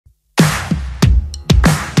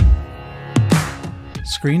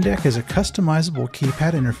ScreenDeck is a customizable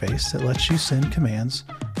keypad interface that lets you send commands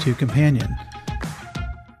to Companion.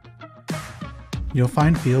 You'll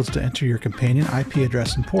find fields to enter your Companion IP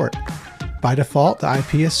address and port. By default, the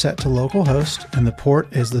IP is set to localhost and the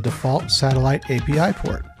port is the default satellite API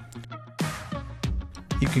port.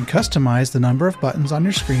 You can customize the number of buttons on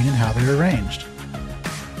your screen and how they're arranged.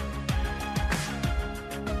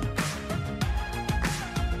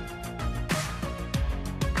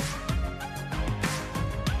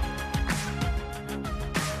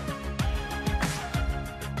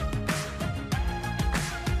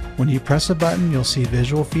 When you press a button, you'll see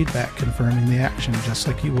visual feedback confirming the action just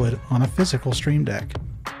like you would on a physical Stream Deck.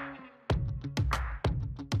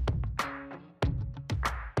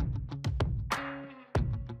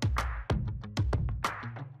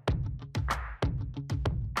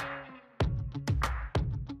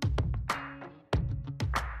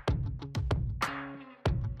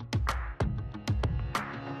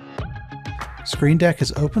 ScreenDeck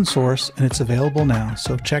is open source and it's available now,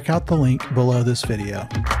 so check out the link below this video.